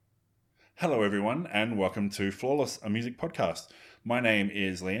Hello, everyone, and welcome to Flawless, a music podcast. My name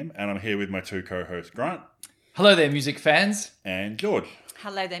is Liam, and I'm here with my two co-hosts, Grant. Hello there, music fans. And George.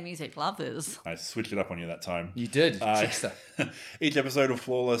 Hello there, music lovers. I switched it up on you that time. You did, trickster. Each episode of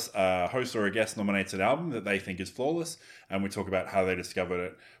Flawless, a host or a guest nominates an album that they think is flawless, and we talk about how they discovered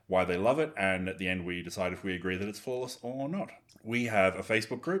it, why they love it, and at the end we decide if we agree that it's flawless or not. We have a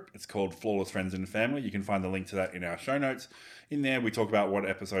Facebook group. It's called Flawless Friends and Family. You can find the link to that in our show notes. In there, we talk about what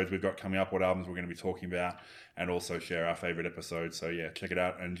episodes we've got coming up, what albums we're going to be talking about, and also share our favourite episodes. So yeah, check it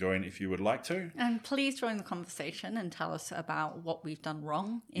out and join if you would like to. And please join the conversation and tell us about what we've done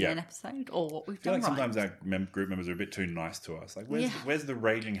wrong in an episode or what we've I feel done like right. sometimes our group members are a bit too nice to us. Like, where's the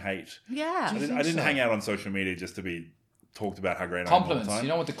raging hate? Yeah. I didn't hang out on social media just to be talked about how great I am all the Compliments. time. You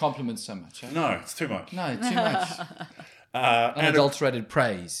don't want the compliments so much. Eh? No, it's too much. No, too much. And Unadulterated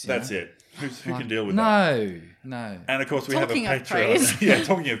praise. that's it. Who can deal with that? No. And of course, we Talking have a of Patreon. praise.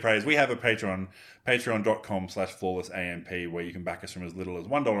 Talking of praise, we have a Patreon, patreon.com/flawlessamp, where you can back us from as little as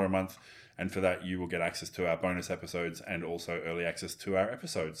 $1 a month. And for that, you will get access to our bonus episodes and also early access to our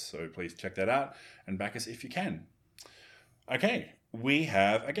episodes. So please check that out and back us if you can. Okay, we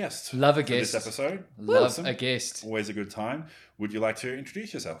have a guest. Love a for this guest. episode. Love Awesome. a guest. Always a good time. Would you like to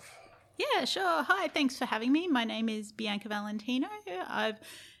introduce yourself? Yeah, sure. Hi, thanks for having me. My name is Bianca Valentino. I've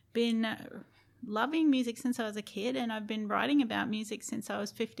been loving music since I was a kid, and I've been writing about music since I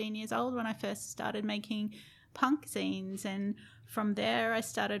was 15 years old when I first started making punk zines. And from there, I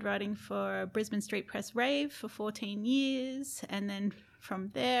started writing for Brisbane Street Press Rave for 14 years. And then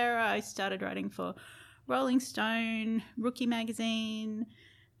from there, I started writing for Rolling Stone, Rookie Magazine,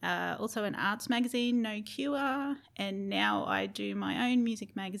 also an arts magazine, No Cure, and now I do my own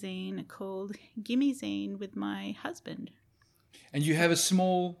music magazine called Gimme Zine with my husband. And you have a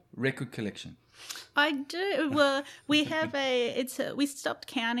small record collection. I do. Well, we have we stopped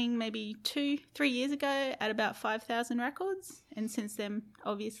counting maybe 2-3 years ago at about 5,000 records, and since then,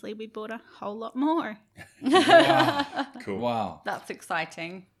 obviously, we bought a whole lot more. Cool. Wow. That's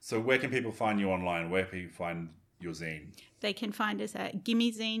exciting. So where can people find you online? Where can you find your zine? They can find us at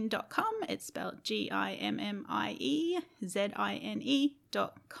gimmezine.com. It's spelled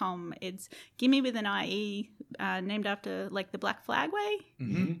GIMMIEZINE.com. It's gimme with an IE, named after like the Black Flag way,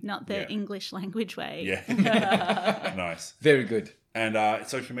 not the English language way. Yeah. Nice. Very good. And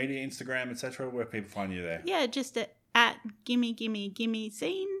social media, Instagram, etc., where people find you there? Yeah, just at gimme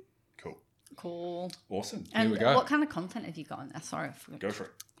zine. Cool. Cool. Awesome. And we go. what kind of content have you got on there? Sorry, I forgot. Go for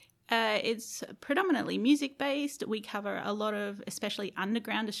it. It's predominantly music-based. We cover a lot of especially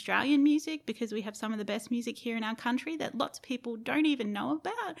underground Australian music because we have some of the best music here in our country that lots of people don't even know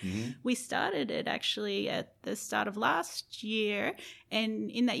about. We started it actually at the start of last year,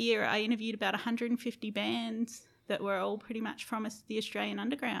 and in that year I interviewed about 150 bands that were all pretty much from the Australian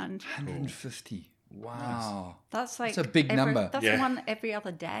underground. 150. Wow. That's like That's a big number. That's Yeah. one every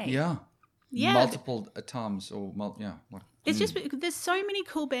other day. Yeah. Yeah. Multiple times or what? It's just there's so many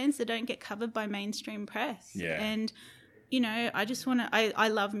cool bands that don't get covered by mainstream press. Yeah. And, I just want to, I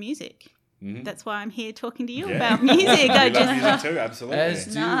love music. That's why I'm here talking to you Yeah. about music. We love music too, absolutely. As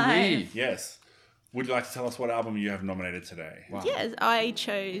do Nice. Yes. Would you like to tell us what album you have nominated today? Wow. Yes, I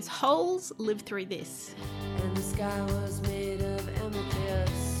chose Holes, Live Through This. And the sky was made of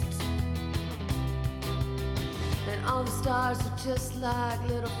amethyst, and all the stars were just like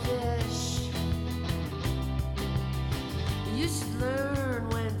little fish. You should learn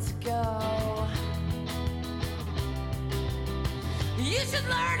when to go. You should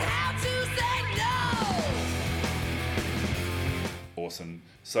learn how to say no. Awesome.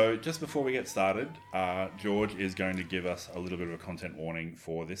 So just before we get started, George is going to give us a little bit of a content warning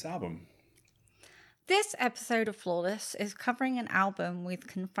for this album. This episode of Flawless is covering an album with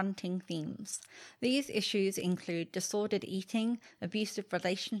confronting themes. These issues include disordered eating, abusive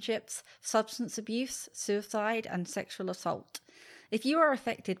relationships, substance abuse, suicide, and sexual assault. If you are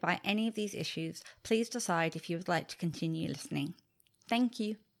affected by any of these issues, please decide if you would like to continue listening. Thank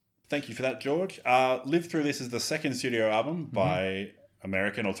you. Thank you for that, George. Live Through This is the second studio album by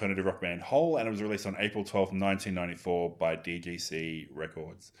American alternative rock band Hole, and it was released on April 12th, 1994 by DGC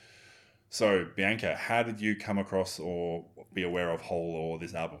Records. So, Bianca, how did you come across or be aware of Hole or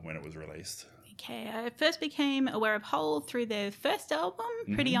this album when it was released? Okay, I first became aware of Hole through their first album,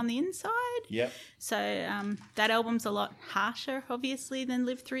 Pretty on the Inside. Yep. So that album's a lot harsher, obviously, than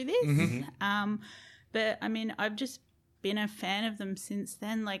Live Through This. But, I mean, I've just been a fan of them since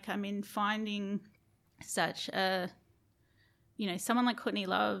then. Like, I mean, finding such a, someone like Courtney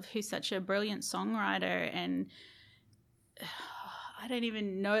Love, who's such a brilliant songwriter, and I don't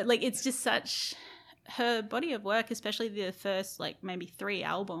even know, like, it's just such her body of work, especially the first like maybe 3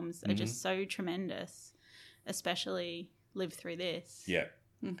 albums, are just so tremendous. Especially Live Through This. Yeah.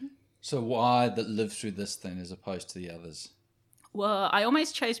 So why that Live Through This then as opposed to the others? Well, I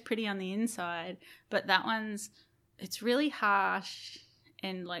almost chose Pretty on the Inside, but that it's really harsh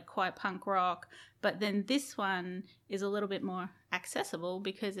and like quite punk rock. But then this one is a little bit more accessible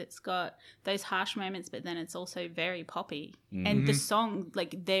because it's got those harsh moments, but then it's also very poppy. And the song,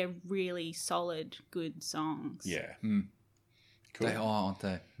 like, they're really solid, good songs. Yeah. Cool. They are, aren't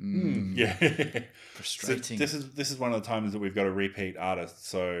they? Yeah. So Frustrating. this is one of the times that we've got a repeat artist.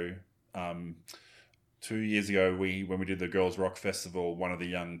 So 2 years ago, when we did the Girls Rock Festival, one of the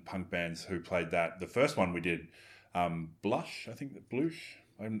young punk bands who played that, the first one we did, Blush, I think, Blush.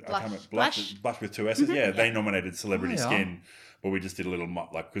 I can't remember. Blush with 2 S's. Yeah, they nominated Celebrity Skin, but we just did a little,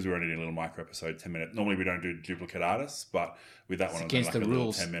 because we were only doing a little micro episode, 10 minute. Normally we don't do duplicate artists, but with that one, against I did like the a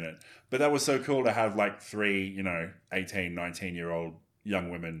rules. little 10 minute. But that was so cool to have like 3, 18, 19-year-old young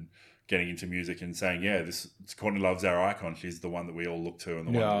women getting into music and saying, yeah, Courtney Love's our icon. She's the one that we all look to and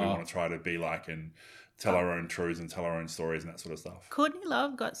the one that we want to try to be like and tell our own truths and tell our own stories and that sort of stuff. Courtney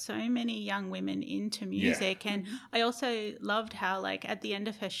Love got so many young women into music, and I also loved how, like, at the end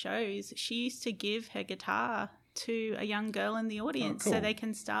of her shows, she used to give her guitar to a young girl in the audience so they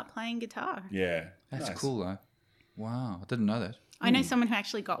can start playing guitar. Yeah. That's nice. cool though. Wow, I didn't know that. I know someone who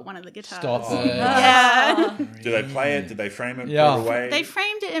actually got one of the guitars. Stop it. Yeah. Do they play it? Did they frame it? Yeah. Put it away? They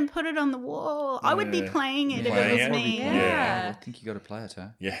framed it and put it on the wall. I would be playing it if Playing it it? was me. Yeah. I think you got to play it, huh?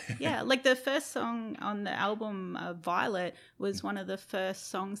 Yeah. Yeah, like the first song on the album, Violet, was one of the first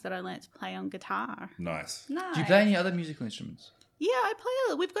songs that I learnt to play on guitar. Nice. Nice. Do you play any other musical instruments? Yeah, I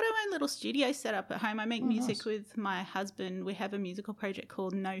play. We've got our own little studio set up at home. I make music with my husband. We have a musical project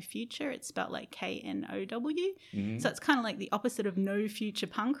called No Future. It's spelled like KNOW. So it's kind of like the opposite of No Future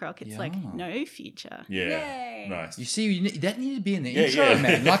punk rock. It's like No Future. Yeah. Yay. Nice. You see, that needed to be in the Yeah, intro, yeah.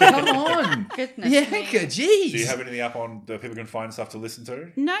 man. Like, come on. Goodness Yeah, me. jeez. Do you have anything up on that people can find stuff to listen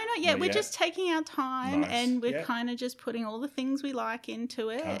to? No, not yet. Not We're yet. just taking our time Nice. and we're Yeah. kind of just putting all the things we like into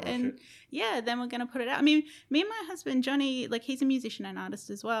it. Can't rush And it. yeah, then we're going to put it out. I mean, me and my husband, Johnny, like, he's a musician and artist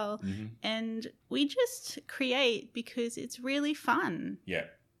as well. And we just create because it's really fun. Yeah.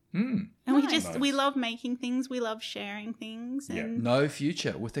 And Nice. we love making things. We love sharing things. Yeah. And No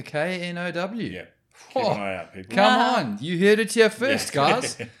Future with a KNOW. Yeah. Keep Oh, an eye out, people. Come on. You heard it here first, Yeah.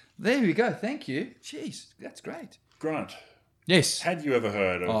 guys. There we go. Thank you. Jeez, that's great. Grant, Yes. had you ever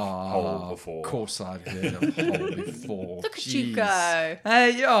heard of Hole before? Of course I've heard of Hole before. Look at you Jeez. go.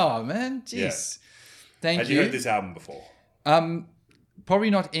 Hey, yeah, man. Jeez. Thank Had you. you heard this album before? Probably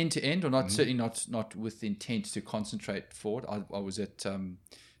not end to end, or not certainly not with intent to concentrate for it. I was at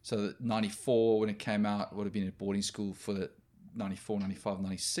so 94 when it came out. Would have been at boarding school for the 94, 95,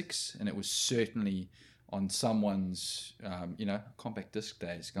 96, and it was certainly on someone's compact disc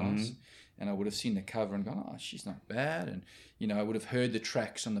days, guys. And I would have seen the cover and gone, oh, she's not bad, and I would have heard the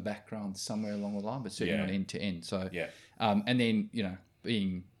tracks on the background somewhere along the line, but certainly Yeah. not end to end. So Yeah. and then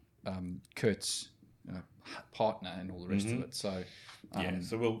being Kurt's partner and all the rest of it. So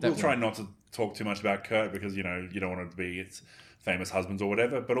So we'll that try one. not to talk too much about Kurt because you don't want to be its famous husbands or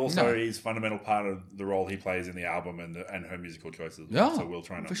whatever. But also he's a fundamental part of the role he plays in the album and her musical choices. Yeah, So we'll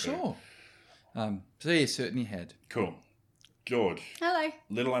try not for to. sure. So yeah, certainly had. Cool. George, Hello.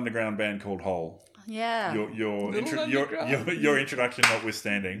 little underground band called Hole. Yeah. Your Little underground. your introduction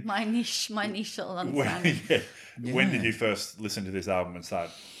notwithstanding. My niche little When, understanding. when did you first listen to this album and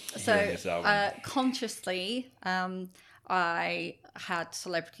start hearing this So album? consciously, I had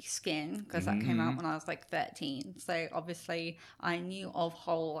Celebrity Skin because that came out when I was like 13. So obviously I knew of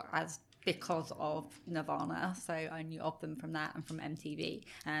Hole because of Nirvana. So I knew of them from that and from MTV.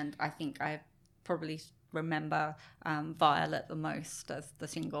 And I think I probably remember Violet the most as the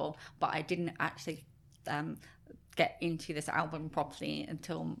single, but I didn't actually get into this album properly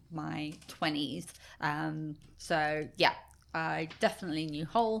until my 20s. So yeah, I definitely knew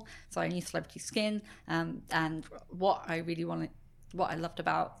Hole, so I knew Celebrity Skin, and what I loved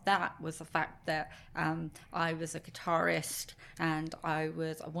about that was the fact that I was a guitarist and I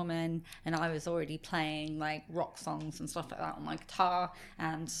was a woman and I was already playing like rock songs and stuff like that on my guitar,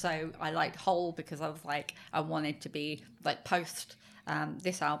 and so I liked Hole because I was like, I wanted to be like post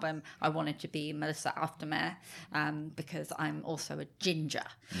this album, I wanted to be Melissa Aftermath because I'm also a ginger.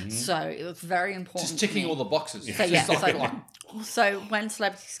 So it was very important. Just to ticking me. all the boxes. So yeah, Just so like, So when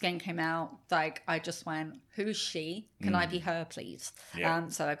Celebrity Skin came out, like I just went, "Who's she? Can I be her, please?" Yeah.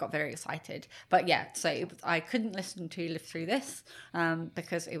 So I got very excited. But yeah, so I couldn't listen to Live Through This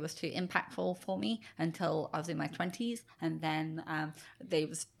because it was too impactful for me until I was in my 20s, and then it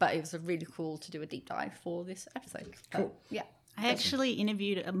was really cool to do a deep dive for this episode. Cool. Yeah. I actually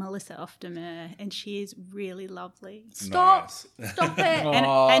interviewed Melissa Oftemer, and she is really lovely. Stop! Nice. Stop it!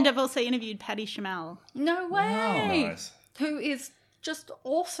 And I've also interviewed Patty Chamel. No way! Nice. Who is just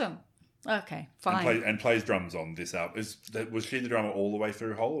awesome. Okay, fine. And plays drums on this album. Was she the drummer all the way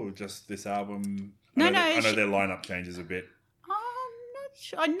through Hole, or just this album? No, I know she- their lineup changes a bit. I'm not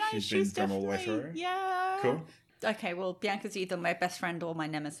sure. I know She's she's been drum all the way definitely. through? Yeah. Cool. Okay, well, Bianca's either my best friend or my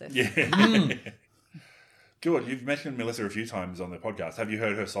nemesis. Yeah. Good. You've mentioned Melissa a few times on the podcast. Have you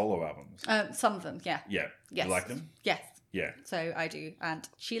heard her solo albums? Some of them, yeah. Yeah. Yes. You like them? Yes. Yeah. So I do, and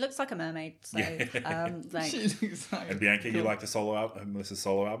she looks like a mermaid. So, Yeah. like, And Bianca, you like the Melissa's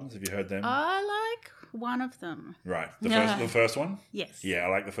solo albums? Have you heard them? I like one of them. Right. Yeah. The first one? Yes. Yeah, I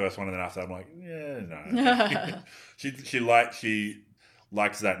like the first one, and then after that, I'm like, yeah, no. she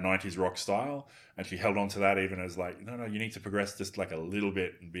likes that 90s rock style, and she held on to that even as like, no, you need to progress just like a little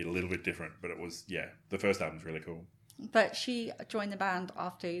bit and be a little bit different. But it was, the first album's really cool. but she joined the band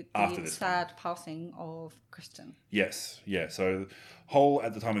after the this sad passing of Kristen. Yes, yeah. So Hole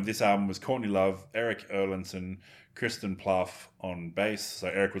at the time of this album was Courtney Love, Eric Erlandson, Kristen Pluff on bass. So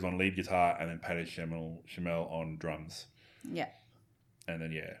Eric was on lead guitar, and then Patty Chamel on drums. Yeah. And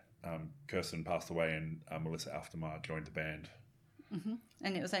then Kirsten passed away, and Melissa Aftermar joined the band.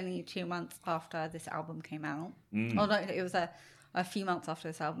 And it was only 2 months after this album came out. Oh, no, it was a few months after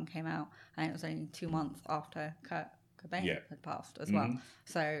this album came out, and it was only 2 months after Kurt Cobain had passed as well.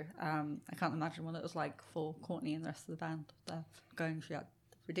 So I can't imagine what it was like for Courtney and the rest of the band. They're going through that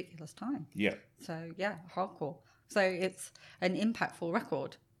ridiculous time. Yeah. So, yeah, hardcore. So it's an impactful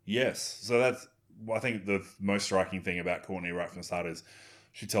record. Yes. So that's, I think, the most striking thing about Courtney right from the start is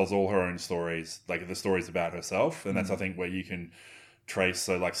she tells all her own stories, like the stories about herself. And that's, I think, where you can trace.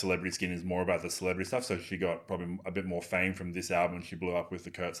 So, like, Celebrity Skin is more about the celebrity stuff. So she got probably a bit more fame from this album, and she blew up with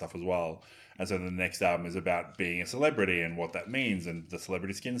the Kurt stuff as well. And so the next album is about being a celebrity and what that means, and the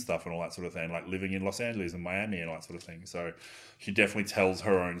Celebrity Skin stuff and all that sort of thing, like living in Los Angeles and Miami and all that sort of thing. So she definitely tells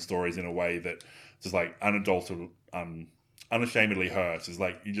her own stories in a way that just like unashamedly her. It's just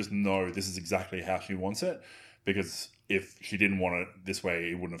like, you just know this is exactly how she wants it, because if she didn't want it this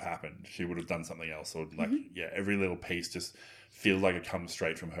way, it wouldn't have happened. She would have done something else. Or like, every little piece just feels like it comes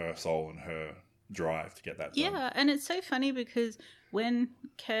straight from her soul and her drive to get that done. Yeah, and it's so funny because when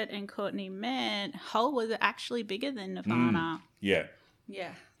Kurt and Courtney met, Hole was actually bigger than Nirvana. Yeah.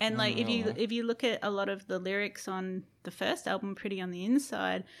 Yeah. And like if you look at a lot of the lyrics on the first album, Pretty on the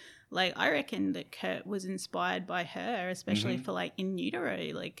Inside, like I reckon that Kurt was inspired by her, especially for like In Utero,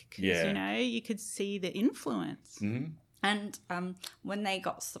 like 'cause, you know, you could see the influence. And when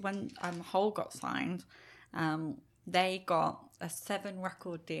Hole got signed, they got a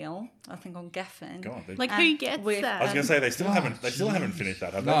 7-record deal, I think, on Geffen. God, they- Like who gets with- that? I was going to say they still haven't finished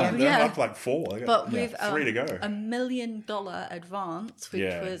that. Have they? No. They're Yeah. up like 4. They got But with 3 to go. $1 million advance, which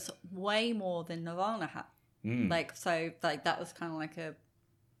Yeah. was way more than Nirvana had. Like, so like that was kind of like a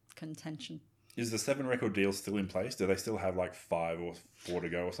contention. Is the 7-record deal still in place? Do they still have like 5 or 4 to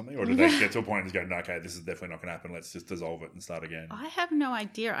go or something? Or do they get to a point and just go, no, okay, this is definitely not going to happen. Let's just dissolve it and start again? I have no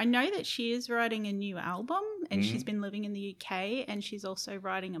idea. I know that she is writing a new album and she's been living in the UK, and she's also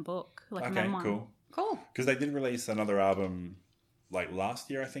writing a book, like a Okay, memoir. cool. Cool. Because they did release another album like last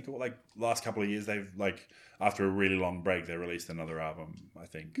year, I think. Or like last couple of years, they've like, after a really long break, they released another album, I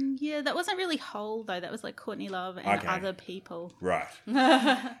think. Yeah, that wasn't really Hole though. That was like Courtney Love and Okay. other people. Right.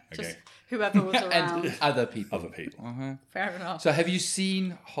 Just Okay. whoever was around. And other people. Other people. Fair enough. So have you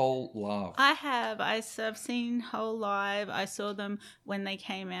seen Hole live? I have. I've seen Hole live. I saw them when they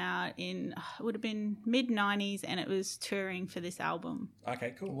came out in, it would have been mid 90s, and it was touring for this album.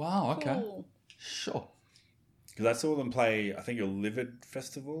 Okay, cool. Wow, okay. Cool. Sure. Because I saw them play, I think, a Livid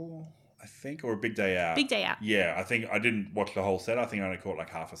Festival, I think, or a Big Day Out. Big Day Out. Yeah, I think I didn't watch the whole set. I think I only caught like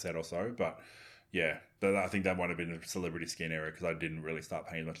half a set or so. But yeah, I think that might have been a Celebrity Skin era, because I didn't really start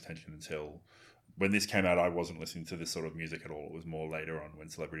paying much attention until when this came out. I wasn't listening to this sort of music at all. It was more later on when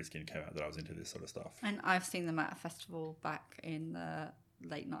Celebrity Skin came out that I was into this sort of stuff. And I've seen them at a festival back in the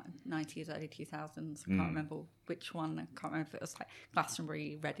late 90s, early 2000s. I can't remember which one. I can't remember if it was like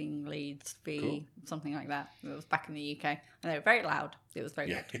Glastonbury, Reading, Leeds, something like that. It was back in the UK. And they were very loud. It was very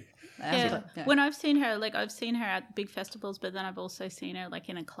Yeah. loud. Yeah. Yeah. When I've seen her, like I've seen her at big festivals, but then I've also seen her like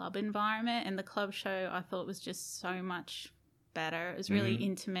in a club environment, and the club show I thought was just so much better. It was really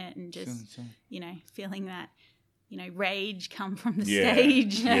intimate and just, you know, feeling that rage come from the Yeah.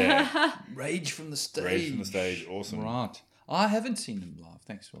 stage. Yeah. Rage from the stage. Rage from the stage. Awesome. Right. I haven't seen them live.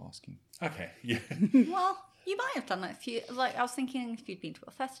 Thanks for asking. Okay. Yeah. Well, you might have done that if you I was thinking if you'd been to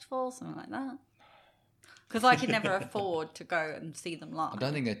a festival, something like that. Because I could never afford to go and see them live. I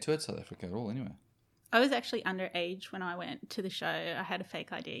don't think they toured South Africa at all, anyway. I was actually underage when I went to the show. I had a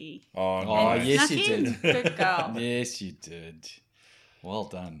fake ID. Oh, Oh, nice. yes, you Snuck in. did. Good girl. Yes, you did. Well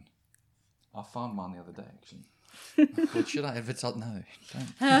done. I found mine the other day, actually. I thought, should I? If it's not, no,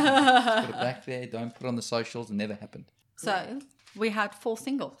 don't. Just put it back there. Don't put it on the socials. It never happened. So we had 4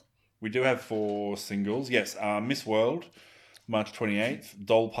 singles. We do have 4 singles. Yes, Miss World, March 28th.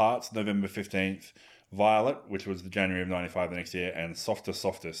 Doll Parts, November 15th. Violet, which was the January of 95 the next year. And Softer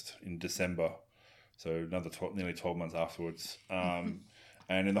Softest in December. So another nearly 12 months afterwards. And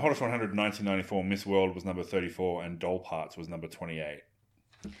in the Hottest 100 1994, Miss World was number 34 and Doll Parts was number 28.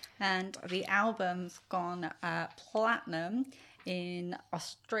 And the album's gone platinum in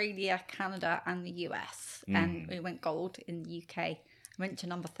Australia, Canada, and the US. And it went gold in the UK. Went to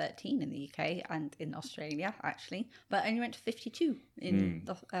number 13 in the UK and in Australia, actually. But only went to 52 in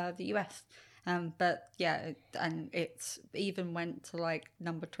the US. But yeah, and it's even went to like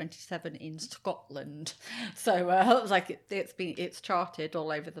number 27 in Scotland. So it's charted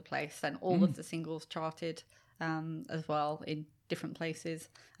all over the place, and all of the singles charted as well in different places,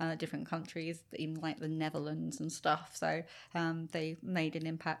 different countries, even like the Netherlands and stuff. So they made an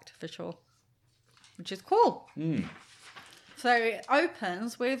impact for sure, which is cool. So it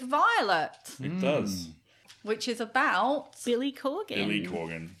opens with Violet, It does. which is about, Billy Corgan. Billy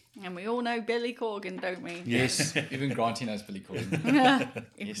Corgan. and we all know Billy Corgan, don't we? Yes, even Granty knows Billy Corgan.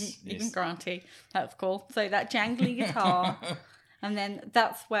 Even Granty. That's cool. So that jangly guitar. And then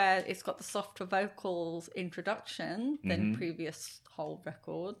that's where it's got the softer vocals introduction than the previous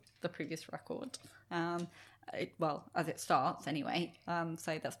record. As it starts anyway.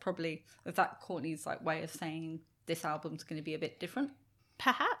 So that's probably, is that Courtney's like way of saying this album's going to be a bit different?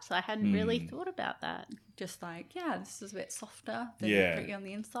 Perhaps I hadn't really thought about that. Just like, yeah, this is a bit softer than Yeah. Pretty on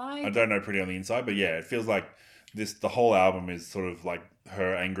the Inside. I don't know Pretty on the Inside, but yeah, it feels like the whole album is sort of like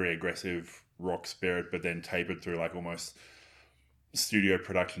her angry, aggressive rock spirit, but then tapered through like almost studio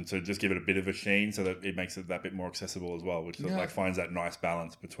production to just give it a bit of a sheen so that it makes it that bit more accessible as well, which sort of like finds that nice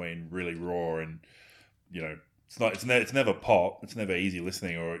balance between really raw and, it's never pop, it's never easy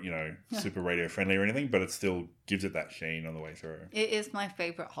listening or, super radio friendly or anything, but it still gives it that sheen on the way through. It is my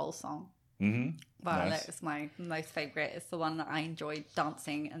favourite whole song. Mm-hmm. Violet Nice. is my most favourite. It's the one that I enjoyed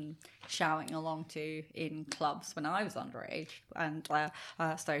dancing and shouting along to in clubs when I was underage. And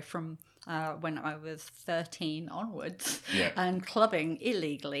so from when I was 13 onwards and clubbing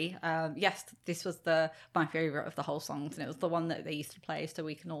illegally, yes, this was my favourite of the whole songs. And it was the one that they used to play so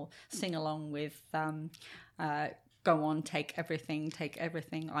we can all sing along with Go On, Take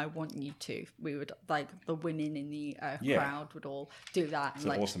Everything, I Want You To. We would, like, the women in the crowd would all do that. It's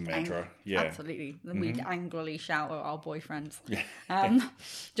an awesome mantra. Yeah. Absolutely. We'd angrily shout at our boyfriends.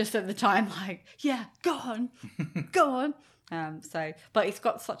 Just at the time, like, yeah, go on, go on. But it's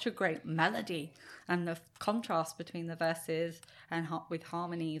got such a great melody, and the contrast between the verses and with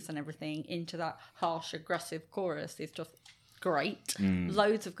harmonies and everything into that harsh, aggressive chorus is just great.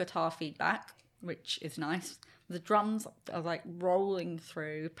 Loads of guitar feedback, which is nice. The drums are like rolling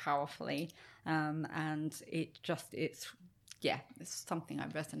through powerfully, and it's something I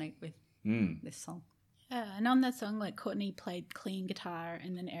resonate with. This song. Yeah, and on that song, like Courtney played clean guitar,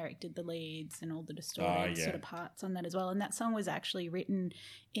 and then Eric did the leads and all the distorted sort of parts on that as well. And that song was actually written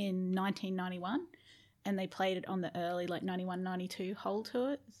in 1991, and they played it on the early 91, 92 whole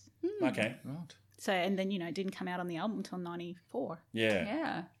tours. Okay. Right. So, and then it didn't come out on the album until 94. Yeah.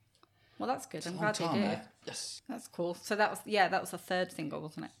 Yeah. Well, that's good. I'm Long glad they time, did. eh? Yes. That's cool. So that was the third single,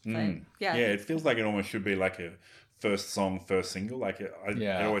 wasn't it? So, Yeah, it feels like it almost should be like a first song, first single. Like it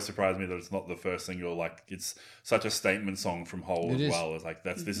always surprised me that it's not the first single. Like it's such a statement song from Hole It as is. well. It's like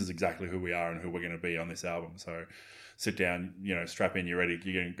this is exactly who we are and who we're going to be on this album. So sit down, strap in, you're ready,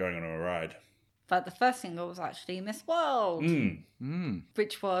 you're going on a ride. But the first single was actually Miss World,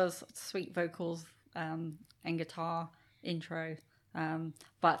 which was sweet vocals and guitar intro.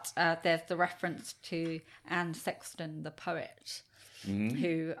 But there's the reference to Anne Sexton, the poet,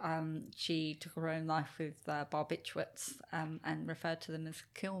 who she took her own life with barbiturates and referred to them as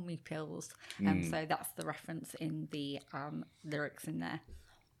kill me pills. And so that's the reference in the lyrics in there.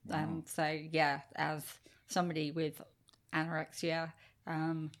 So, yeah, as somebody with anorexia,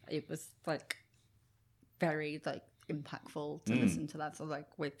 it was like very impactful to listen to that. So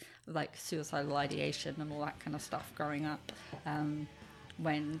with suicidal ideation and all that kind of stuff growing up,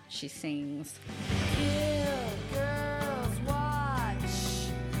 when she sings Kill, girl.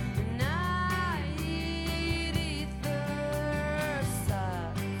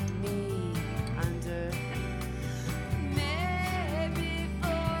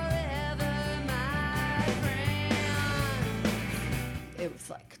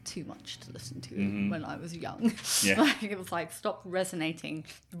 too much to listen to when I was young. Yeah. Like, it was like stopped resonating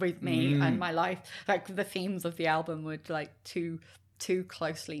with me and my life. Like the themes of the album were like too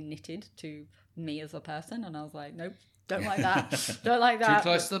closely knitted to me as a person, and I was like, nope, don't like that. Don't like that. Too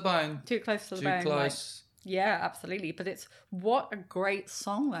close to the bone. Too close to the Too bone. close. Like, yeah, absolutely. But it's what a great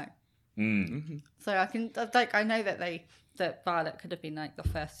song though. So I can I know that Violet could have been like the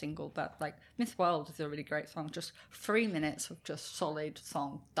first single, but like Miss World is a really great song. Just 3 minutes of just solid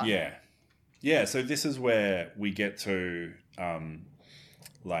song done. Yeah. So this is where we get to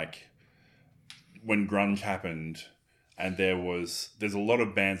like when grunge happened, and there's a lot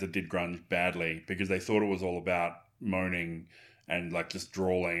of bands that did grunge badly because they thought it was all about moaning and like just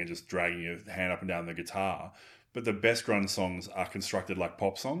drawling and just dragging your hand up and down the guitar. But the best grunge songs are constructed like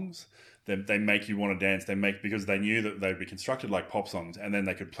pop songs. They make you want to dance. Because they knew that they'd be constructed like pop songs, and then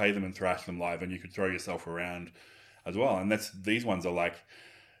they could play them and thrash them live, and you could throw yourself around as well. And these ones are like,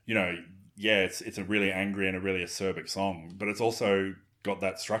 you know, yeah, it's a really angry and a really acerbic song, but it's also got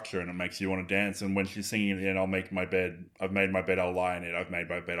that structure and it makes you want to dance. And when she's singing at the end, I've made my bed, I'll lie in it. I've made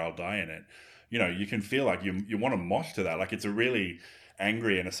my bed, I'll die in it. You know, you can feel like you want to mosh to that. Like it's a really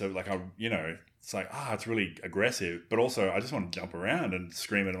angry and acerbic, like it's like, it's really aggressive, but also I just want to jump around and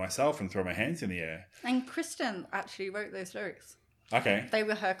scream at myself and throw my hands in the air. And Kristen actually wrote those lyrics. Okay. They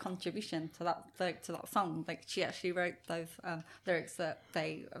were her contribution to that song. Like she actually wrote those lyrics that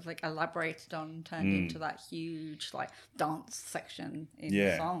they like elaborated on, turned into that huge like dance section in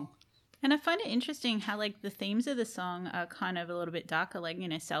the song. And I find it interesting how like the themes of the song are kind of a little bit darker, like, you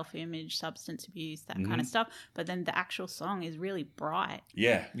know, self-image, substance abuse, that kind of stuff. But then the actual song is really bright.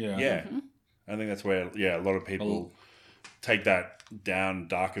 Yeah. Mm-hmm. I think that's where a lot of people take that down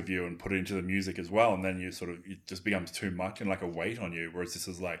darker view and put it into the music as well, and then it just becomes too much and like a weight on you. Whereas this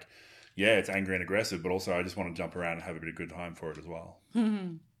is like, yeah, it's angry and aggressive, but also I just want to jump around and have a bit of good time for it as well.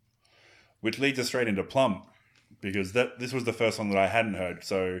 Which leads us straight into Plump, because this was the first song that I hadn't heard,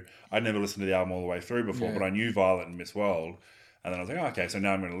 so I'd never listened to the album all the way through before, but I knew Violet and Miss World, and then I was like, okay, so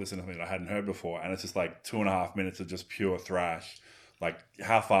now I'm going to listen to something that I hadn't heard before, and it's just like 2.5 minutes of just pure thrash. Like,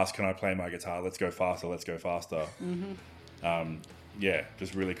 how fast can I play my guitar? Let's go faster. Yeah,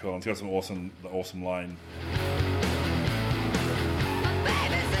 just really cool. And it's got some awesome line. My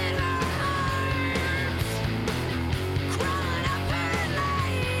baby's in her arms, crawling up her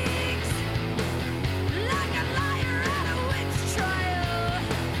legs, like a liar at a witch trial.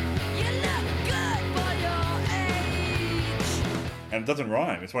 You look good for your age. And it doesn't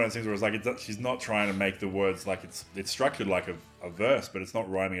rhyme. It's one of those things where it's like she's not trying to make the words like it's structured like a verse, but it's not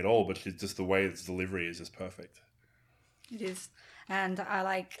rhyming at all. But she's just the way its delivery is just perfect. It is. And I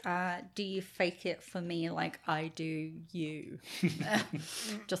like, do you fake it for me like I do you?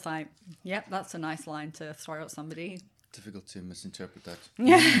 Just like, yep, that's a nice line to throw at somebody. Difficult to misinterpret that.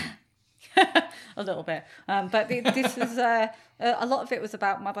 Yeah. A little bit. But this is, a lot of it was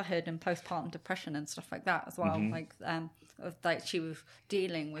about motherhood and postpartum depression and stuff like that as well. Like she was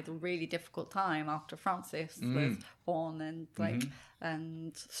dealing with a really difficult time after Francis was born, and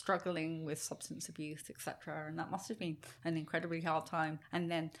and struggling with substance abuse, etc. And that must have been an incredibly hard time.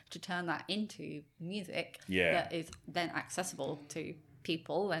 And then to turn that into music that is then accessible to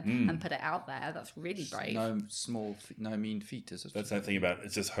people and put it out there, that's really brave. No mean feat, is it? That's the thing about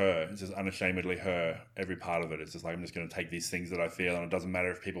it's just her. It's just unashamedly her. Every part of it. It's just like, I'm just going to take these things that I feel, and it doesn't matter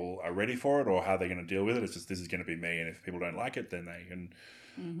if people are ready for it or how they're going to deal with it. It's just, this is going to be me, and if people don't like it, then they can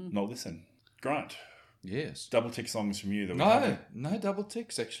not listen. Grant. Yes. Double tick songs from you that we haven't. No double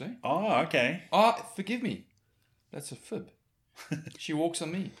ticks, actually. Oh, okay. Forgive me. That's a fib. She Walks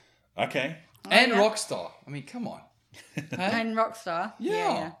on Me. Okay. And Rockstar. I mean, come on. And Rockstar.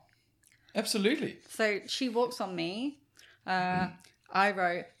 Yeah. Absolutely. So She Walks on Me. I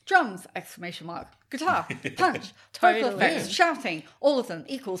wrote drums, ! Guitar, punch, vocal effects, shouting, all of them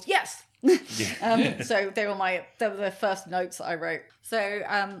equals yes. So they were the first notes that I wrote. So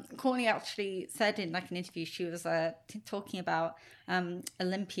Courtney actually said in like an interview, she was talking about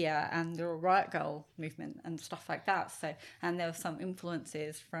Olympia and the Riot Girl movement and stuff like that. So, and there were some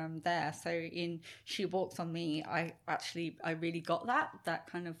influences from there. So in She Walks on Me, I really got that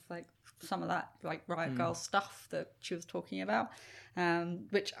kind of like some of that like Riot Girl stuff that she was talking about,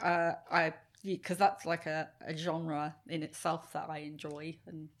 which because that's like a genre in itself that I enjoy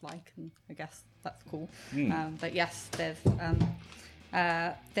and like, and I guess that's cool. But yes, there's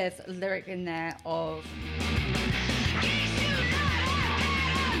a lyric in there of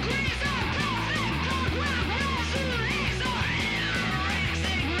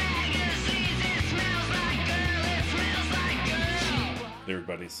Lyric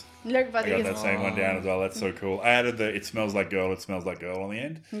Buddies. Lyric I got Buddies. that same one down as well. That's so cool. I added the "It smells like girl, it smells like girl" on the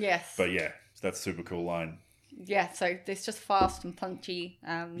end. Yes. But yeah, that's a super cool line. Yeah, so it's just fast and punchy.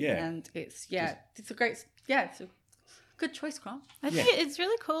 Yeah. And it's a great, it's a good choice, Grant. I think it's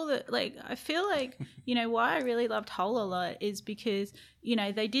really cool that, like, I feel like, why I really loved Hole a lot is because,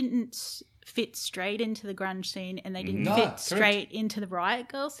 they didn't fit straight into the grunge scene and they didn't fit straight into the Riot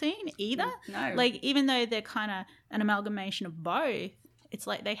Girl scene either. No. Like, even though they're kind of an amalgamation of both, it's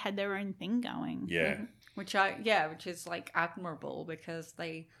like they had their own thing going. Yeah. Which is like admirable because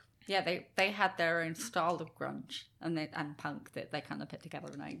they had their own style of grunge and punk that they kind of put together,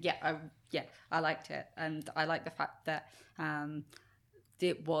 and I liked it, and I like the fact that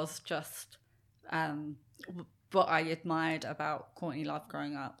it was just what I admired about Courtney Love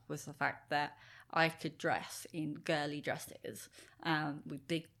growing up was the fact that I could dress in girly dresses with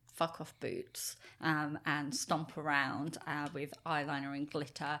big fuck off boots and stomp around with eyeliner and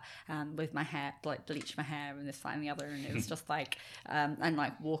glitter with my hair, like bleach my hair and this, that and the other, and it was just like and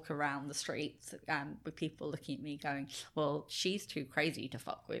like walk around the streets with people looking at me going, well, she's too crazy to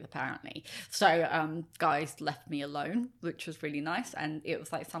fuck with apparently. So guys left me alone, which was really nice, and it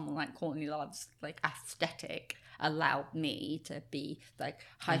was like someone like Courtney Love's like aesthetic allowed me to be like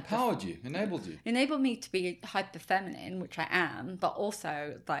enabled me to be hyper feminine, which I am, but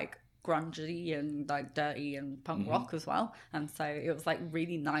also like grungy and like dirty and punk rock as well. And so it was like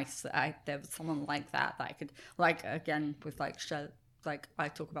really nice that there was someone like that I could, like, again with like like I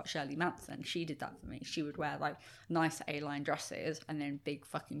talk about Shirley Manson, she did that for me. She would wear like nice A-line dresses and then big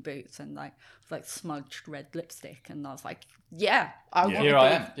fucking boots and like smudged red lipstick, and I was like, I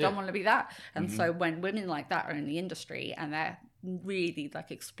want to be that. And so when women like that are in the industry and they're really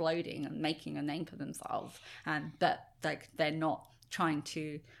like exploding and making a name for themselves, and that like they're not trying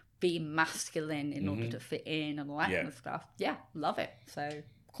to be masculine in order to fit in and all that kind of stuff, love it. So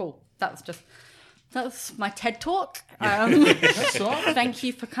cool. That was my TED talk. Thank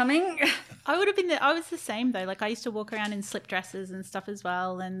you for coming. I was the same though. Like I used to walk around in slip dresses and stuff as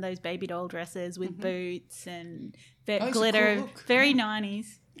well, and those baby doll dresses with boots and glitter. Cool look. Very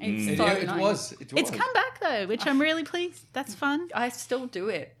 90s. It's It nice. was. It's come back though, which I'm really pleased. That's fun. I still do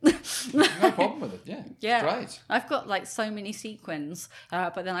it. No problem with it. Yeah. Great. I've got like so many sequins,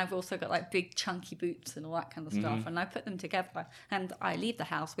 but then I've also got like big chunky boots and all that kind of stuff, and I put them together and I leave the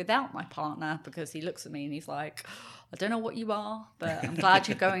house without my partner because he looks at me and he's like, I don't know what you are, but I'm glad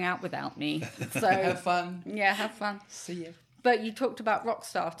you're going out without me. So Have fun. Yeah, have fun. See you. But you talked about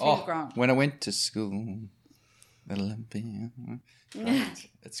Rockstar too, Grant. When I went to school,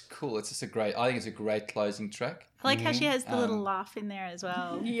 it's cool. It's just I think it's a great closing track. I like how she has the little laugh in there as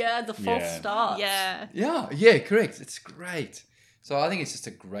well. Yeah, the false start. Yeah. Yeah, correct. It's great. So I think it's just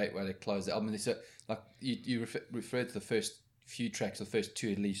a great way to close the album. So, like you referred to the first few tracks, the first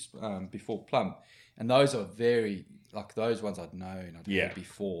two at least, before Plum, and those are very like those ones I'd heard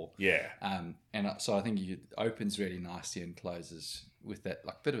before. Yeah. So I think it opens really nicely and closes with that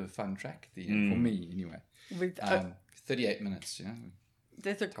like bit of a fun track at the end, for me anyway. With 38 minutes,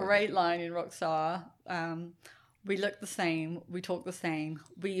 There's a great line in Rockstar. We look the same, we talk the same,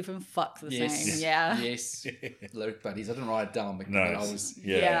 we even fuck the same. Yeah. Yes. Lyric Buddies. I didn't write it down, but Nice.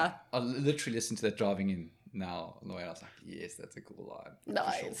 Yeah. I literally listened to that driving in now on the way. I was like, yes, that's a cool line.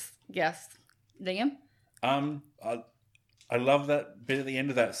 Nice. Sure. Yes. Liam? I love that bit at the end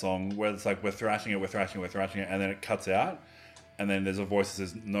of that song where it's like we're thrashing it, and then it cuts out, and then there's a voice that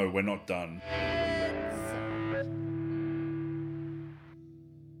says, "No, we're not done."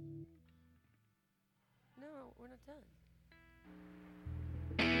 No, we're not done.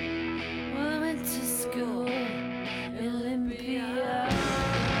 Well, I went to school in Olympia.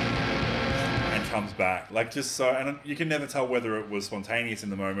 And comes back like just so, and you can never tell whether it was spontaneous in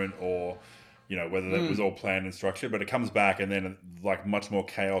the moment or whether that was all planned and structured, but it comes back and then like much more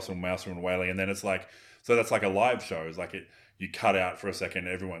chaos and mouse and wailing, and then it's like, so that's like a live show. It's like you cut out for a second,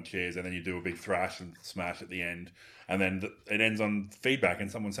 everyone cheers, and then you do a big thrash and smash at the end, and then it ends on feedback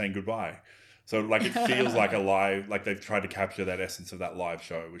and someone saying goodbye. So like it feels like a live, like they've tried to capture that essence of that live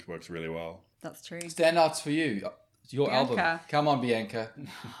show, which works really well. That's true. Standouts for you. Your Bianca. album. Come on, Bianca.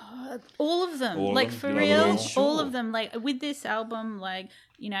 All of them. All of like them? for You love real. them all? All of them. Like with this album, like,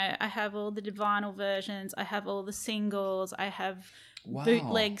 I have all the vinyl versions, I have all the singles, I have Wow.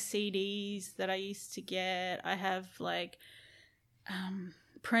 bootleg CDs that I used to get. I have like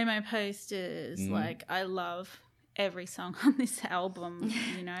promo posters. Like I love every song on this album,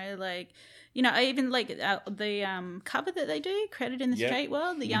 you know, like, you know, I even like the cover that they do, Credit in the Yep. Straight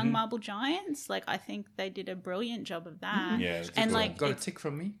World, the Young Marble Giants, like I think they did a brilliant job of that. Yeah, it's and cool. like Got a tick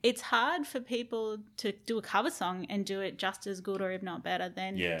from me. it's hard for people to do a cover song and do it just as good or if not better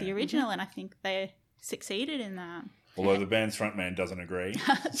than Yeah. the original, and I think they succeeded in that. Although the band's frontman doesn't agree.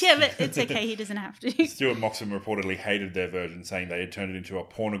 Yeah, but it's okay, he doesn't have to. Stuart Moxham reportedly hated their version, saying they had turned it into a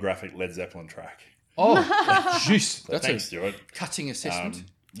pornographic Led Zeppelin track. Oh, jeez. That's Thanks, a Stuart. cutting assessment.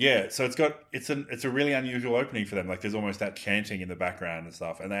 Yeah, so it's a really unusual opening for them. Like there's almost that chanting in the background and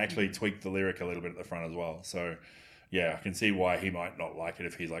stuff, and they actually tweaked the lyric a little bit at the front as well. So yeah, I can see why he might not like it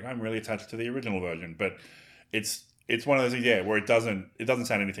if he's like, I'm really attached to the original version. But it's one of those things, yeah, where it doesn't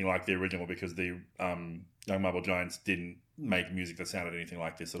sound anything like the original because the Young Marble Giants didn't make music that sounded anything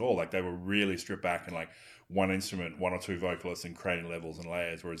like this at all. Like they were really stripped back and like one instrument, one or two vocalists, and creating levels and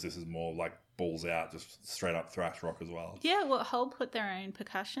layers. Whereas this is more like balls out, just straight up thrash rock as well. Yeah, well, Hole put their own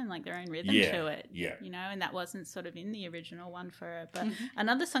percussion, like their own rhythm Yeah, to it. yeah. You know, and that wasn't sort of in the original one for it. But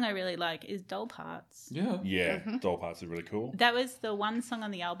another song I really like is Doll Parts. Yeah. Yeah, Doll Parts is really cool. That was the one song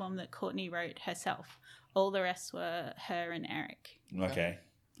on the album that Courtney wrote herself. All the rest were her and Eric. Okay.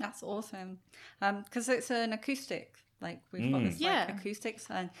 That's awesome. Because it's an acoustic. Like we've got this Yeah. like acoustics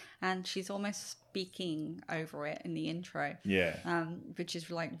and she's almost speaking over it in the intro. Yeah. Which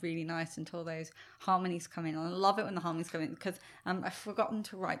is like really nice until those harmonies come in. And I love it when the harmonies come in because I've forgotten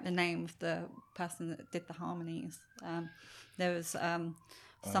to write the name of the person that did the harmonies. There was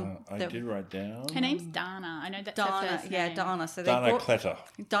I did write down Her name's Dana. I know that's her Dana, first name. yeah, Dana. So they Dana brought Kletter.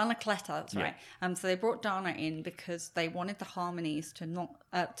 Dana Kletter, that's right. So they brought Dana in because they wanted the harmonies to not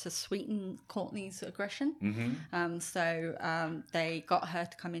to sweeten Courtney's aggression. They got her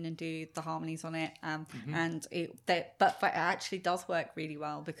to come in and do the harmonies on it, and but it actually does work really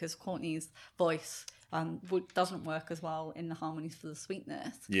well because Courtney's voice doesn't work as well in the harmonies for the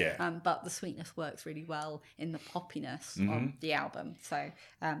sweetness. Yeah. But the sweetness works really well in the poppiness of the album. So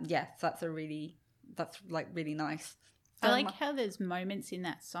that's really nice. I like how there's moments in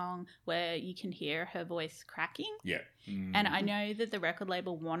that song where you can hear her voice cracking. Yeah. And I know that the record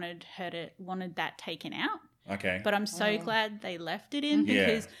label wanted that taken out. Okay. But I'm so glad they left it in Yeah.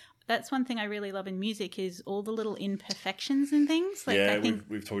 because that's one thing I really love in music is all the little imperfections and things. Like yeah, I think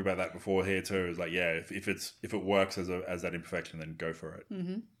we've talked about that before here too. It's like, yeah, if it works as that imperfection, then go for it.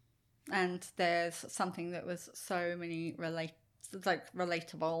 And there's something that was so many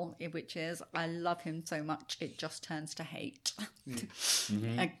relatable, which is I love him so much it just turns to hate.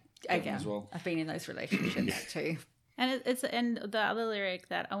 Again, as well. I've been in those relationships too. and and the other lyric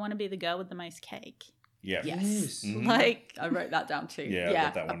that I want to be the girl with the most cake. Yeah. Yes, Yes. like I wrote that down too. Yeah, I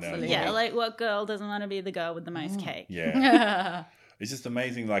wrote that one down as absolutely. Yeah, well. like what girl doesn't want to be the girl with the most cake? Yeah. It's just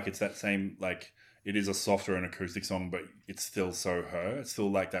amazing. Like it's that same, like it is a softer and acoustic song, but it's still so her. It's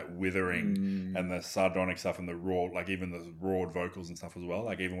still like that withering and the sardonic stuff and the raw, like even the raw vocals and stuff as well.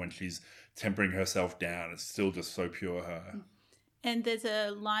 Like even when she's tempering herself down, it's still just so pure her. And there's a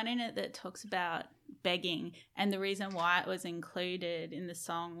line in it that talks about begging, and the reason why it was included in the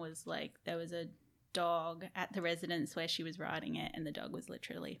song was like there was a dog at the residence where she was writing it, and the dog was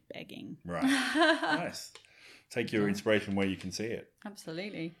literally begging. Right. Nice. Take your inspiration where you can see it.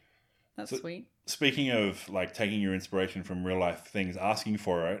 Absolutely. That's So- sweet. Speaking of like taking your inspiration from real life things, asking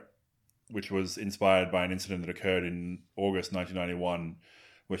for it, which was inspired by an incident that occurred in August 1991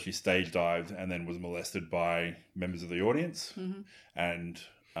 where she stage dived and then was molested by members of the audience. And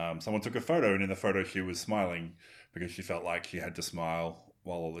someone took a photo, and in the photo she was smiling because she felt like she had to smile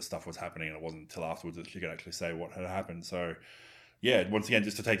while all this stuff was happening, and it wasn't until afterwards that she could actually say what had happened. So yeah, once again,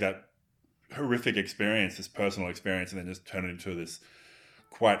 just to take that horrific experience, this personal experience, and then just turn it into this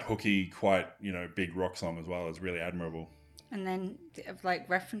quite hooky, quite, big rock song as well is really admirable. And then, like,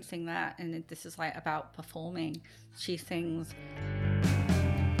 referencing that, and this is, like, about performing, she sings,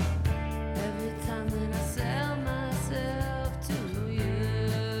 Every time that I sell myself to you,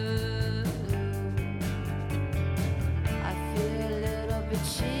 I feel a little bit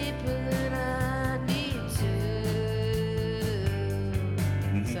cheaper than I need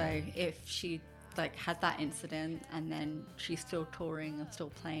to. so if she, like, had that incident and then she's still touring and still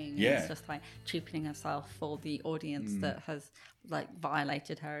playing, Yeah. it's just, like, cheapening herself for the audience that has, like,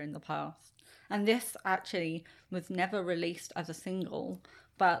 violated her in the past. And this actually was never released as a single,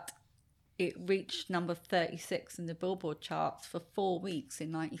 but it reached number 36 in the Billboard charts for 4 weeks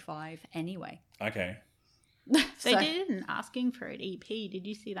in 95 anyway. Okay. They So- did an Asking for It EP. Did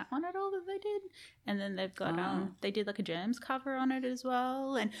you see that one at all that they did? And then they've got they did like a Germs cover on it as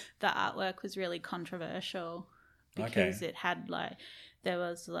well, and the artwork was really controversial because it had like there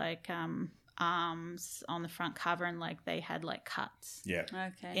was like arms on the front cover, and like they had like cuts Yeah.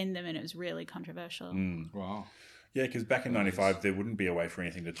 Okay. in them, and it was really controversial. Wow. Yeah, because back in 95, there wouldn't be a way for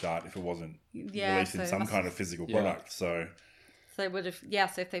anything to chart if it wasn't Yeah, released so in it some must- kind of physical Yeah. product. So, So it would have,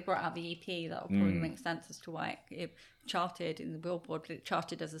 so if they brought out the EP, that would probably make sense as to why it charted in the Billboard, but it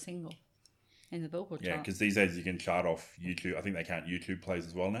charted as a single in the Billboard yeah, chart. because these days you can chart off YouTube. I think they count YouTube plays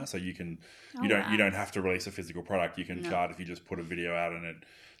as well now. So you can, Oh, you don't wow. you don't have to release a physical product. You can No. chart if you just put a video out and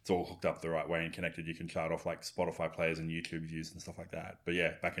it's all hooked up the right way and connected. You can chart off like Spotify plays and YouTube views and stuff like that. But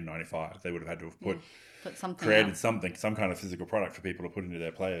yeah, back in 95, they would have had to have Put something created out. something, some kind of physical product for people to put into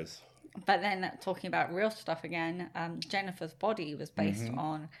their players. But then talking about real stuff again, Jennifer's Body was based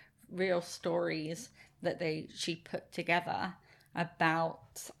on real stories that she put together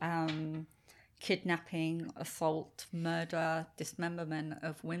about kidnapping, assault, murder, dismemberment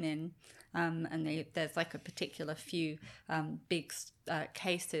of women. And there's like a particular few big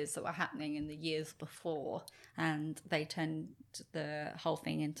cases that were happening in the years before, and they turned the whole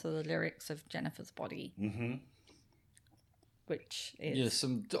thing into the lyrics of Jennifer's Body, which is Yeah,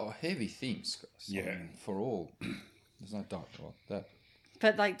 some heavy themes, guys. I Yeah. mean, for all. There's no doubt about that.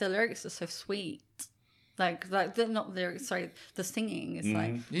 But like the lyrics are so sweet. Like they're not lyrics. Sorry, the singing is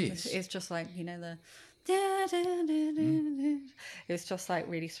like Yes. it's just like the. It's just like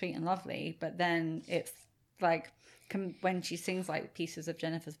really sweet and lovely. But then it's like when she sings like pieces of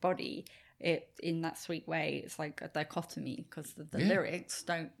Jennifer's Body, it in that sweet way. It's like a dichotomy because the Yeah. lyrics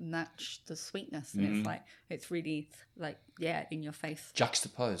don't match the sweetness, and it's like it's really like in your face.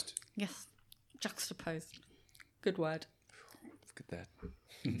 Juxtaposed. Yes, juxtaposed. Good word. Look at that.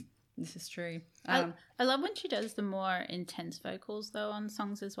 This is true. I love when she does the more intense vocals though on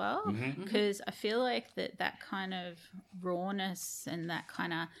songs as well, Mm-hmm. because I feel like that kind of rawness and that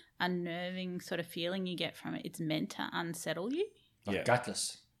kind of unnerving sort of feeling you get from it, it's meant to unsettle you. Like Yeah.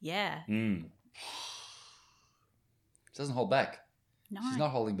 gutless. Yeah. Mm. She doesn't hold back. No. She's not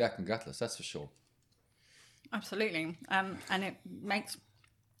holding back on gutless, that's for sure. Absolutely. And it makes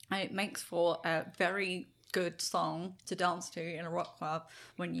for a very good song to dance to in a rock club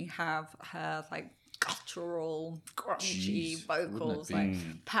when you have her like guttural, grungy Jeez, wouldn't it vocals be?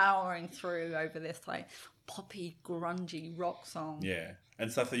 like powering through over this like poppy, grungy rock song. Yeah, and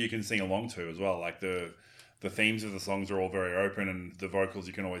stuff that you can sing along to as well. Like the themes of the songs are all very open, and the vocals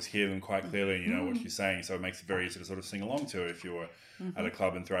you can always hear them quite clearly, and you know what she's saying. So it makes it very easy to sort of sing along to if you're at a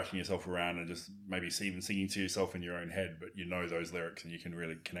club and thrashing yourself around and just maybe even singing to yourself in your own head, but you know those lyrics and you can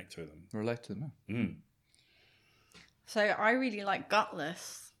really connect to them. Relate to them. Huh? Mm. So I really like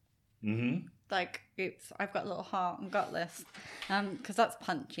Gutless. Mm-hmm. Like I've got a little heart on Gutless, because that's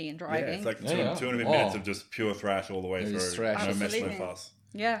punchy and Yeah, driving. it's like Yeah. 200 minutes Oh. of just pure thrash all the way It through. is thrash. No messing with Absolutely. us.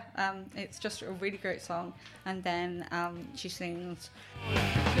 Yeah, it's just a really great song. And then she sings, Girl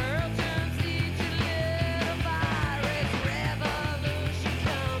turns each little virus, revolution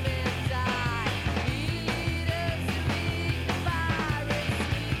come inside. Lead us to meet the virus,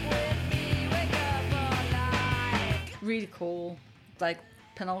 sleep with me, wake up all night. really cool, like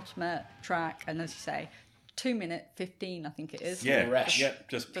penultimate track, and as you say, 2-minute 15, I think it is. Yeah, Thrash. yeah,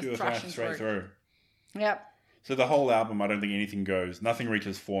 just pure thrash thrashing straight through. through. Yep. So the whole album, I don't think anything goes. Nothing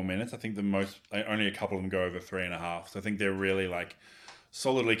reaches 4 minutes. I think only a couple of them go over 3.5. So I think they're really like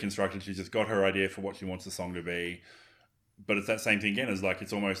solidly constructed. She's just got her idea for what she wants the song to be. But it's that same thing again, as like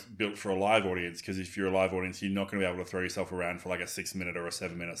it's almost built for a live audience, because if you're a live audience, you're not going to be able to throw yourself around for like a 6-minute or a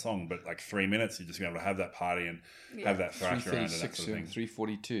 7-minute song. But like 3 minutes, you're just going to be able to have that party and have that thrash around and that 336 sort of and thing.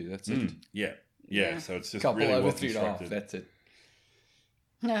 342, that's it. Yeah. Yeah. So it's just Couple really over well 3.5, constructed. that's it.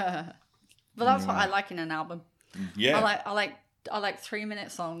 But that's what I like in an album. Yeah. I like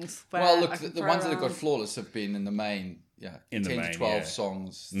 3-minute songs. Where Well, I look, can the throw ones that have got around- flawless have been in the main, In the 10 main, to 12 yeah.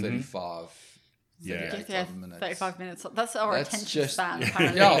 songs, Mhm. 35, Yeah. 38 Yeah, minutes. 35 minutes. That's our That's attention just- span. Yeah,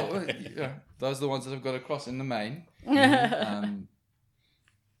 Apparently. well, those are the ones that have got across in the main.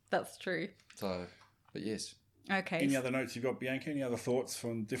 That's true. So, but yes. Okay. Any other notes you've got, Bianca? Any other thoughts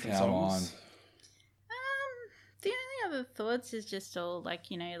from different Come songs? The only other thoughts is just all like,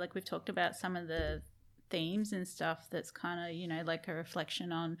 like we've talked about some of the themes and stuff that's kind of, like a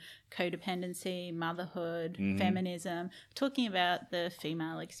reflection on codependency, motherhood, feminism, talking about the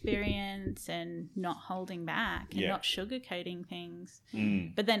female experience and not holding back and Yeah. not sugarcoating things.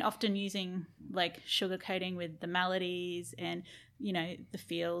 Mm. But then often using like sugarcoating with the melodies and, the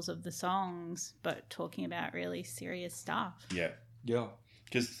feels of the songs, but talking about really serious stuff. Yeah. Yeah.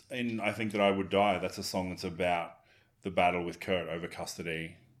 Because in I Think That I Would Die, that's a song that's about the battle with Kurt over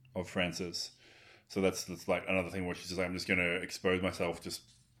custody of Frances. So that's like another thing where she's just like, I'm just going to expose myself, just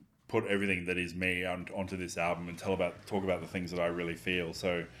put everything that is me onto this album and talk about the things that I really feel.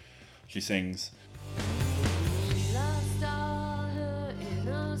 So She sings, She lost all her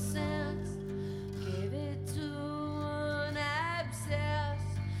innocence, gave it to an abscess.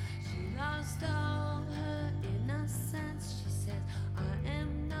 She lost all her innocence. She said, I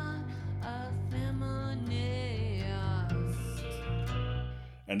am not a feminist.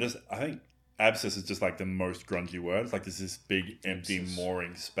 and just, I think abscess is just like the most grungy word. It's like there's this big, empty,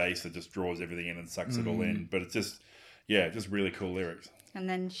 mooring space that just draws everything in and sucks it all in. But it's just, yeah, just really cool lyrics. And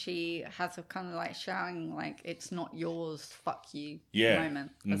then she has a kind of like shouting, like, it's not yours, fuck you Yeah.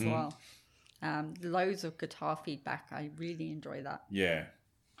 moment as well. Loads of guitar feedback. I really enjoy that. Yeah.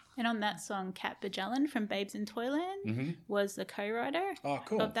 And on that song, Kat Bajellan from Babes in Toyland was the co-writer Oh,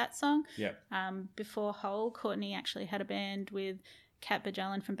 cool. of that song. Yeah. Before Hole, Courtney actually had a band with Kat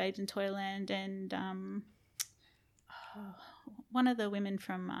Bajellan from Babes in Toyland and one of the women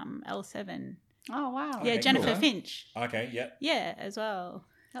from L7. Oh, wow. Yeah, Okay, Jennifer cool. Finch. Okay, yeah. Yeah, as well.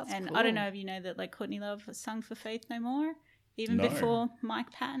 That's And cool. I don't know if you know that like Courtney Love sung for Faith No More, even No. before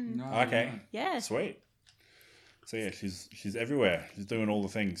Mike Patton. No, Okay. Yeah. Sweet. So yeah, she's everywhere. She's doing all the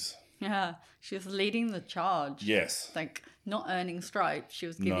things. Yeah, she was leading the charge. Yes. Like, not earning stripes, she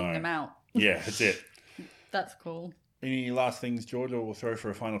was giving No. them out. Yeah, that's it. That's cool. Any last things, George, or we'll throw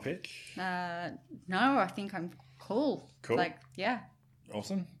for a final pitch? No, I think I'm cool. Cool. Like, yeah.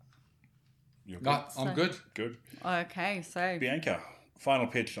 Awesome. You're good? No, I'm good. Good. Okay, so Bianca, final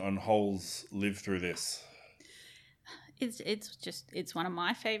pitch on Hole's Live Through This. It's one of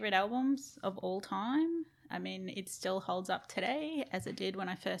my favorite albums of all time. I mean, it still holds up today as it did when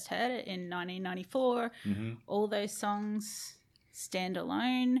I first heard it in 1994. All those songs stand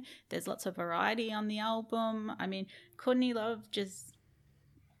alone. There's lots of variety on the album. I mean, Courtney Love just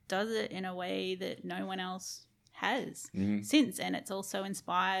does it in a way that no one else has since, and it's also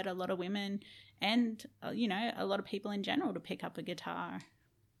inspired a lot of women and a lot of people in general to pick up a guitar.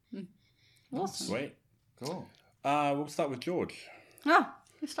 awesome. Sweet. Cool. We'll start with George. Oh,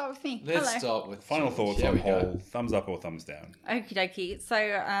 you start with me. Let's Hello. start with Final George. thoughts Here on we go. Hole. Thumbs up or thumbs down? Okie dokie. So,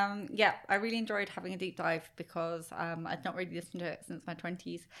 yeah, I really enjoyed having a deep dive because I'd not really listened to it since my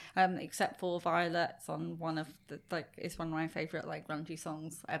 20s, except for Violet. It's on it's one of my favourite, like, grungy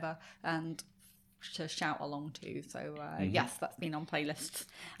songs ever, and to shout along to. So, yes, that's been on playlists.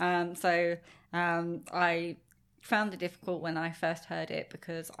 I found it difficult when I first heard it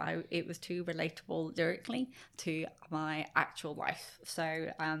because it was too relatable lyrically to my actual life.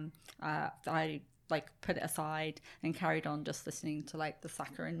 So I like put it aside and carried on just listening to like the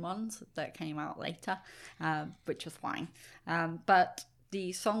saccharine ones that came out later, which was fine. But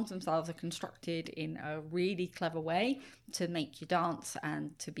the songs themselves are constructed in a really clever way to make you dance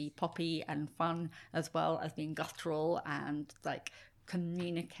and to be poppy and fun, as well as being guttural and like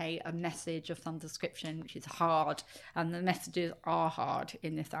communicate a message of some description, which is hard, and the messages are hard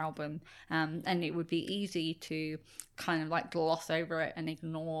in this album, and it would be easy to kind of like gloss over it and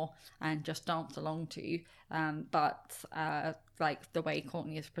ignore and just dance along to, but like the way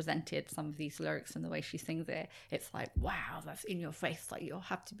Courtney has presented some of these lyrics and the way she sings it, it's like, wow, that's in your face. Like you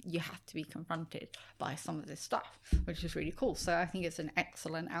have to be confronted by some of this stuff, which is really cool. So I think it's an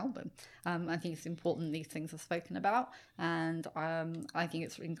excellent album. I think it's important these things are spoken about, and I think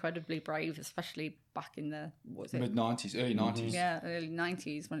it's incredibly brave, especially back in the Mid-90s, early 90s. yeah, early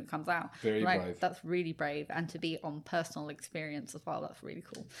 90s when it comes out. Very like, brave. That's really brave, and to be on personal experience as well, that's really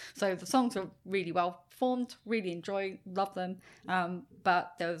cool. So the songs are really well formed, really love them,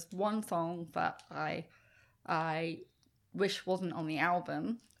 but there's one song that I wish wasn't on the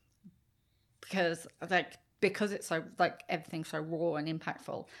album because it's so like everything's so raw and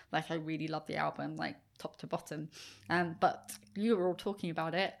impactful. Like I really love the album like top to bottom, but you were all talking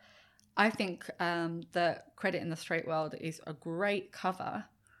about it. I think the Credit in the Straight World is a great cover,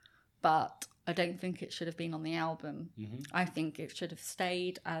 but I don't think it should have been on the album. I think it should have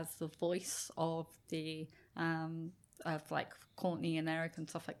stayed as the voice of the of like Courtney and Eric and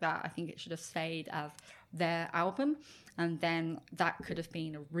stuff like that. I think it should have stayed as their album, and then that could have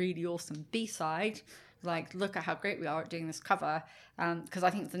been a really awesome B-side. Like, look at how great we are at doing this cover, because I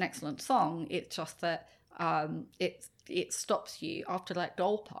think it's an excellent song. It's just that it stops you after like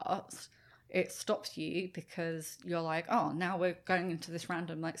doll parts. It stops you because you're like, oh, now we're going into this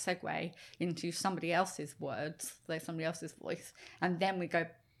random like segue into somebody else's words, like somebody else's voice, and then we go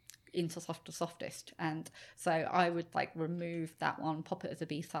into Soft to Softest. And so I would like remove that one, pop it as a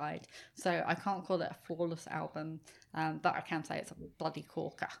B-side. So I can't call it a flawless album, but I can say it's a bloody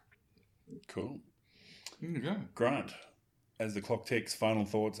corker. Cool. There you go. Grant, as the clock ticks, final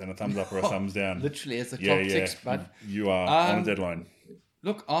thoughts and a thumbs up or a thumbs down. Literally as the clock ticks, bud. You are on a deadline.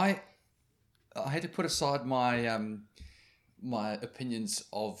 Look, I had to put aside my my opinions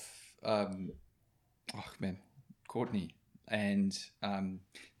of Courtney and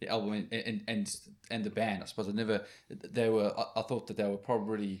the album and the band. I suppose I thought that they were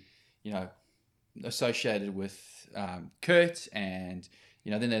probably, associated with Kurt, and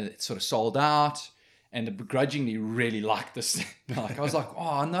then they sort of sold out. And I begrudgingly really liked this. I was like,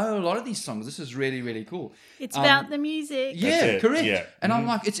 oh, I know a lot of these songs. This is really, really cool. It's about the music. Yeah, it, correct. yeah. And I'm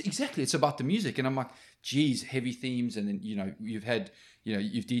like, it's about the music. And I'm like, geez, heavy themes. And then,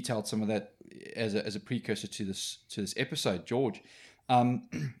 you've detailed some of that as a precursor to this episode, George. And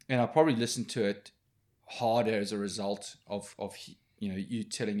I probably listened to it harder as a result of you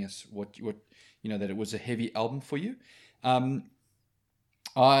telling us what that it was a heavy album for you.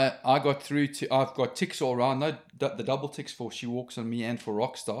 I got through to, I've got ticks all around, the double ticks for She Walks on Me and for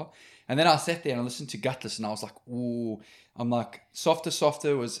Rockstar. And then I sat there and I listened to Gutless and I was like, ooh, I'm like,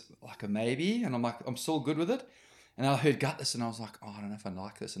 Softer was like a maybe. And I'm like, I'm still good with it. And I heard Gutless and I was like, oh, I don't know if I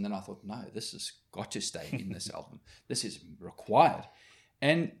like this. And then I thought, no, this has got to stay in this album. This is required.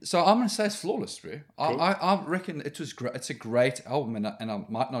 And so I'm going to say it's flawless, bro. Cool. I reckon it was great. It's a great album, and I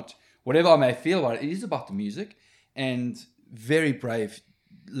might not, whatever I may feel about it, it is about the music and very brave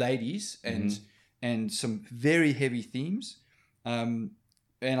ladies and some very heavy themes. And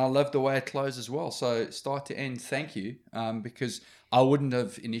I love the way it closed as well. So start to end, thank you, because I wouldn't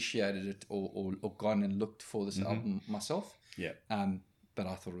have initiated it or gone and looked for this album myself. Yeah. But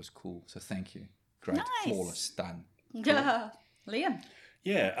I thought it was cool. So thank you. Great. Nice. Flawless. Done. Liam.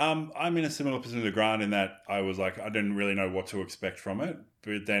 Yeah, I'm in a similar position to Grant in that I was like, I didn't really know what to expect from it.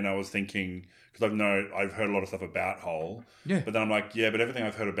 But then I was thinking, because I've heard a lot of stuff about Hole. Yeah. But then I'm like, yeah, but everything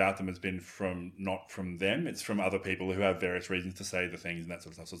I've heard about them has been not from them. It's from other people who have various reasons to say the things and that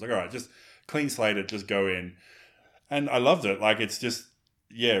sort of stuff. So I was like, all right, just clean slate it, just go in. And I loved it. Like, it's just,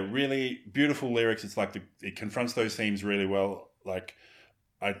 yeah, really beautiful lyrics. It's like it confronts those themes really well. Like,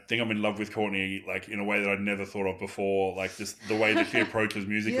 I think I'm in love with Courtney, like, in a way that I'd never thought of before. Like, just the way that she approaches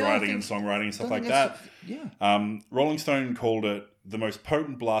music Yeah, I writing think- and songwriting and stuff I like think that. yeah. Rolling Stone called it the most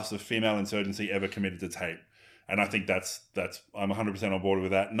potent blast of female insurgency ever committed to tape. And I think that's I'm 100% on board with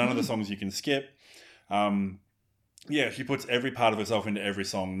that. None of the songs you can skip. Yeah, she puts every part of herself into every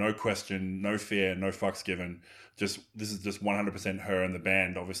song. No question, no fear, no fucks given. This is just 100% her and the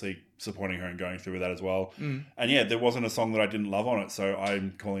band, obviously supporting her and going through with that as well. And yeah, there wasn't a song that I didn't love on it, so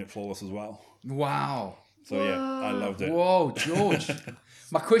I'm calling it flawless as well. Wow. So yeah, I loved it. Whoa, George.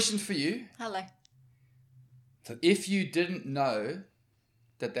 My question for you, Hello. if you didn't know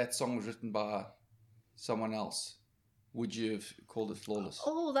that song was written by someone else, would you have called it flawless?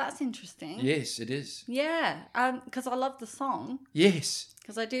 Oh, that's interesting. Yes, it is. Yeah, because I love the song. Yes.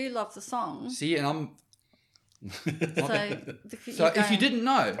 Because I do love the song. See, and I'm... So, if you didn't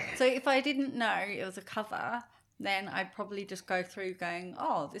know... So if I didn't know it was a cover, then I'd probably just go through going,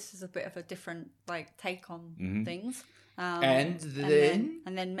 oh, this is a bit of a different take on things. And then?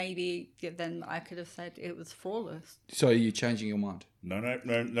 And then maybe then I could have said it was flawless. So are you changing your mind?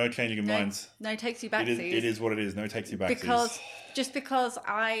 No changing of minds. No takes you back. It is what it is. No takes you back. Because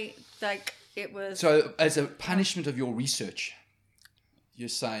I it was. So as a punishment of your research, you're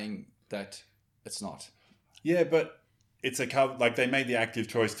saying that it's not. Yeah, but it's a cover. Like, they made the active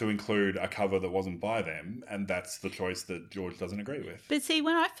choice to include a cover that wasn't by them, and that's the choice that George doesn't agree with. But see,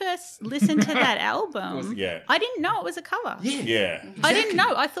 when I first listened to that album, Yeah. I didn't know it was a cover. Yeah. I didn't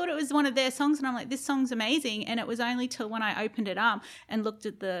know. I thought it was one of their songs, and I'm like, this song's amazing. And it was only till when I opened it up and looked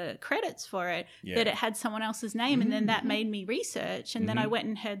at the credits for it that it had someone else's name, and then that made me research. And then I went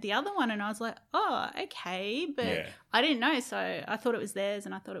and heard the other one, and I was like, oh, okay. But I didn't know, so I thought it was theirs,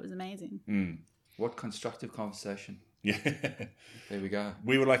 and I thought it was amazing. What constructive conversation. Yeah. There we go.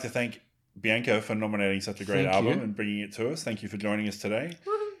 We would like to thank Bianca for nominating such a great Thank album you. and bringing it to us. Thank you for joining us today.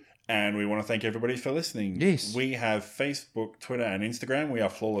 And we want to thank everybody for listening. Yes. We have Facebook, Twitter, and Instagram. We are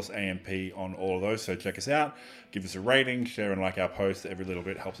Flawless AMP on all of those, so check us out. Give us a rating, share and like our posts. Every little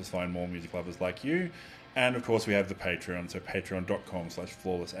bit helps us find more music lovers like you. And of course, we have the Patreon, so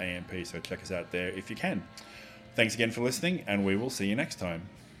patreon.com/flawlessamp. So check us out there if you can. Thanks again for listening, and we will see you next time.